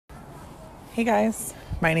Hey guys,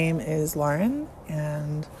 my name is Lauren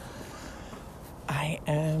and I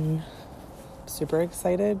am super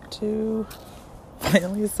excited to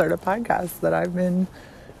finally start a podcast that I've been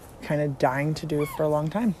kind of dying to do for a long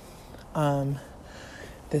time.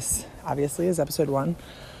 This obviously is episode 1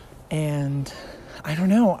 and I don't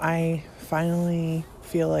know, I finally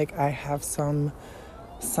feel like I have some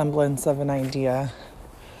semblance of an idea,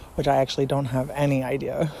 which I actually don't have any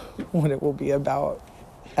idea what it will be about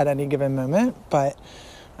at any given moment, but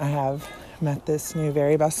I have met this new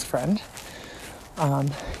very best friend.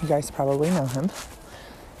 You guys probably know him.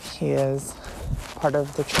 He is part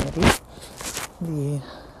of the Trinity, the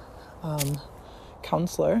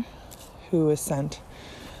counselor who is sent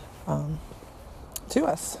to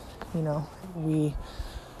us. You know, we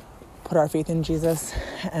put our faith in Jesus,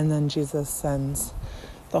 and then Jesus sends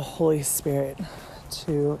the Holy Spirit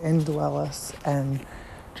to indwell us and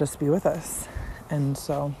just be with us. And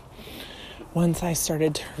so once I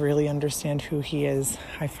started to really understand who he is,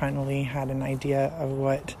 I finally had an idea of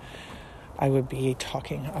what I would be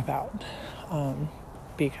talking about.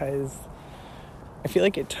 Because I feel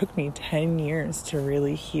like it took me 10 years to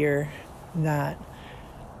really hear that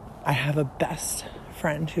I have a best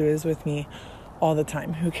friend who is with me all the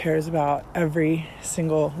time, who cares about every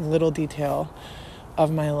single little detail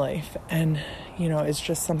of my life. And, you know, it's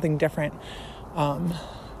just something different,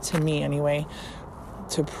 to me anyway,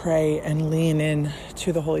 to pray and lean in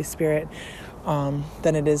to the Holy Spirit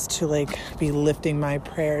than it is to be lifting my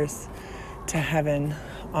prayers to heaven,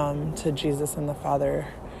 to Jesus and the Father.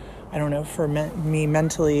 I don't know, for me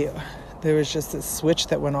mentally, there was just a switch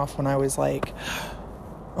that went off when I was like,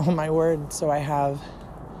 oh my word. So I have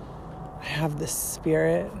the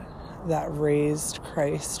Spirit that raised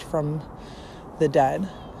Christ from the dead.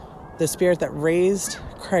 The Spirit that raised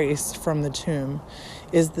Christ from the tomb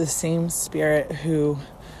is the same Spirit who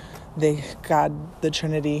God, the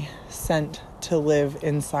Trinity, sent to live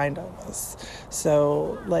inside of us.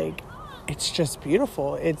 So, it's just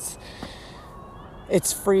beautiful. It's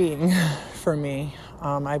freeing for me.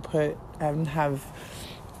 I have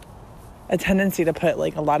a tendency to put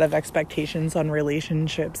a lot of expectations on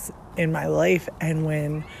relationships in my life, and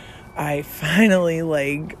when I finally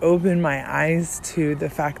open my eyes to the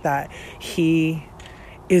fact that he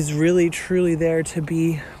is really truly there to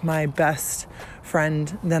be my best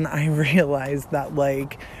friend, then I realized that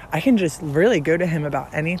I can just really go to him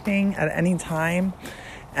about anything at any time,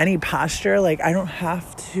 any posture. I don't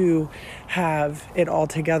have to have it all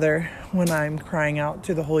together when I'm crying out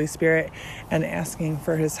to the Holy Spirit and asking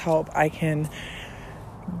for his help. I can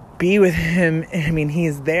be with him. I mean,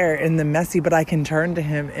 he's there in the messy, but I can turn to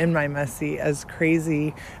him in my messy, as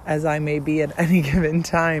crazy as I may be at any given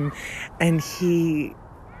time. And he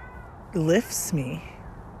lifts me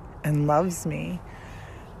and loves me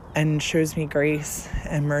and shows me grace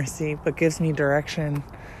and mercy, but gives me direction.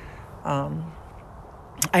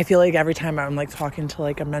 I feel like every time I'm talking to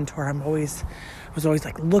a mentor, I was always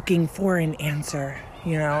looking for an answer,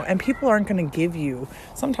 you know, and people aren't going to give you,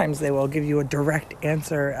 sometimes they will give you a direct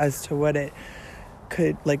answer as to what it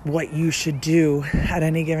could, what you should do at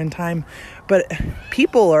any given time. But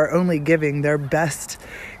people are only giving their best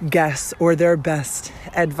guess or their best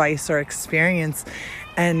advice or experience.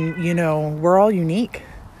 And, you know, we're all unique.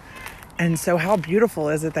 And so how beautiful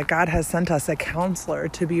is it that God has sent us a counselor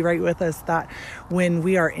to be right with us, that when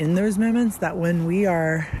we are in those moments, that when we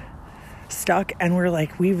are stuck and we're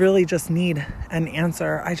we really just need an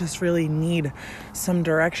answer, I just really need some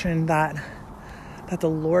direction, that the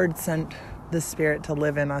Lord sent the Spirit to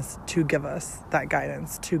live in us, to give us that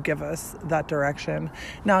guidance, to give us that direction.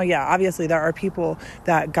 Now, yeah, obviously there are people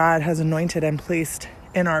that God has anointed and placed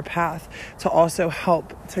in our path to also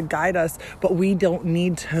help to guide us, but we don't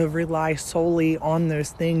need to rely solely on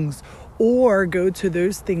those things or go to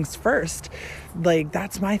those things first.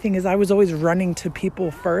 That's my thing, is I was always running to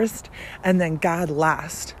people first and then God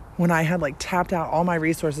last. When I had tapped out all my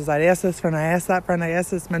resources, I'd ask this friend, I asked that friend, I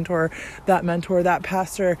asked this mentor, that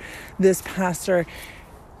pastor, this pastor,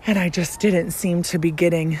 and I just didn't seem to be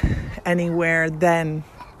getting anywhere. Then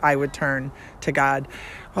I would turn to God.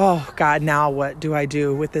 Oh God, now what do I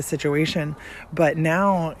do with this situation? But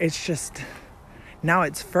now it's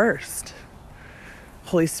first.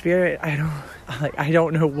 Holy Spirit, I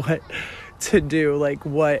don't know what to do.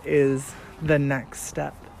 What is the next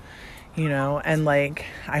step? You know, and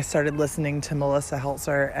I started listening to Melissa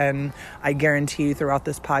Heltzer, and I guarantee you throughout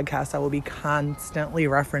this podcast, I will be constantly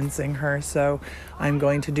referencing her. So I'm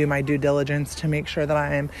going to do my due diligence to make sure that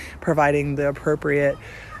I am providing the appropriate,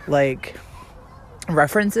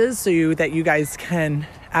 references so that you guys can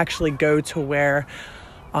actually go to where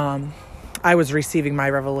I was receiving my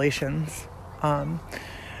revelations.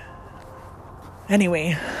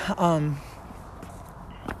 Anyway,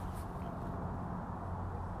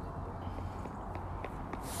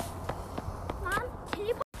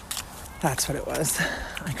 that's what it was.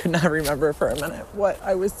 I could not remember for a minute what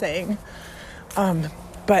I was saying.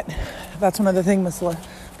 But that's one of the things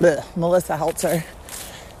Melissa Heltzer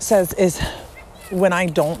says is, when I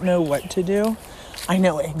don't know what to do, I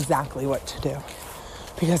know exactly what to do.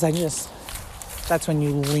 Because that's when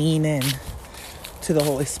you lean in to the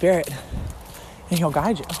Holy Spirit and He'll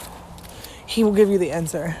guide you. He will give you the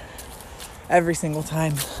answer every single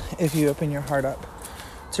time if you open your heart up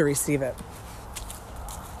to receive it.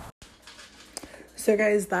 So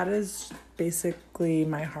guys, that is basically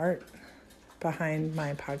my heart behind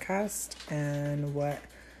my podcast, and what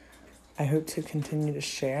I hope to continue to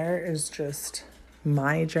share is just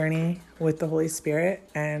my journey with the Holy Spirit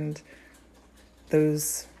and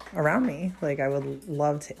those around me. Like, I would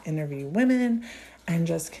love to interview women and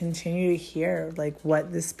just continue to hear like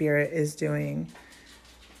what the Spirit is doing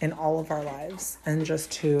in all of our lives, and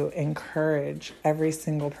just to encourage every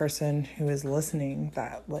single person who is listening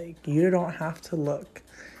that like, you don't have to look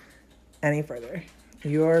any further.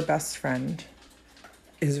 Your best friend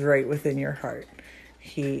is right within your heart.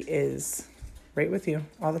 He is right with you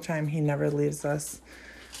all the time. He never leaves us.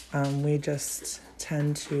 We just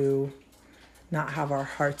tend to not have our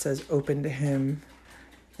hearts as open to Him,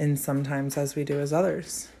 and sometimes as we do as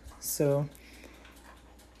others. So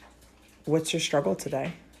what's your struggle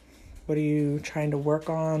today? What are you trying to work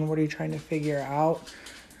on? What are you trying to figure out?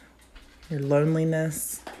 Your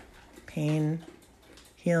loneliness, pain,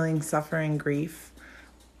 healing, suffering, grief,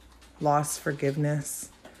 loss, forgiveness,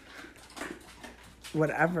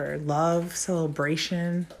 whatever, love,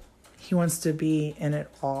 celebration. He wants to be in it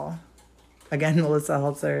all. Again, Melissa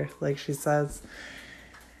Heltzer, like she says,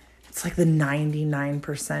 it's like the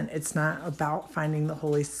 99%. It's not about finding the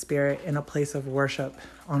Holy Spirit in a place of worship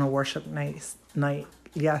on a worship night.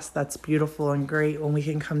 Yes, that's beautiful and great when we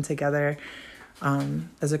can come together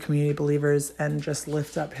as a community of believers and just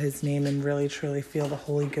lift up His name and really truly feel the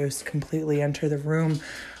Holy Ghost completely enter the room.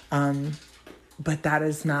 But that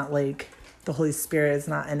is not like, the Holy Spirit is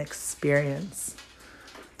not an experience.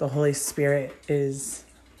 The Holy Spirit is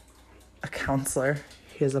a counselor.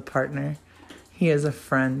 He is a partner. He is a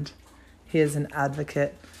friend. He is an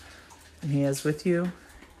advocate. And He is with you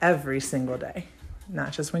every single day.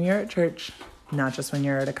 Not just when you're at church, not just when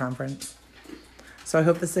you're at a conference. So I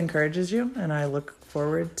hope this encourages you, and I look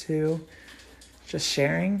forward to just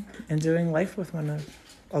sharing and doing life with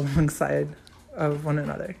alongside of one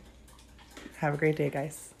another. Have a great day,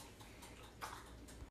 guys.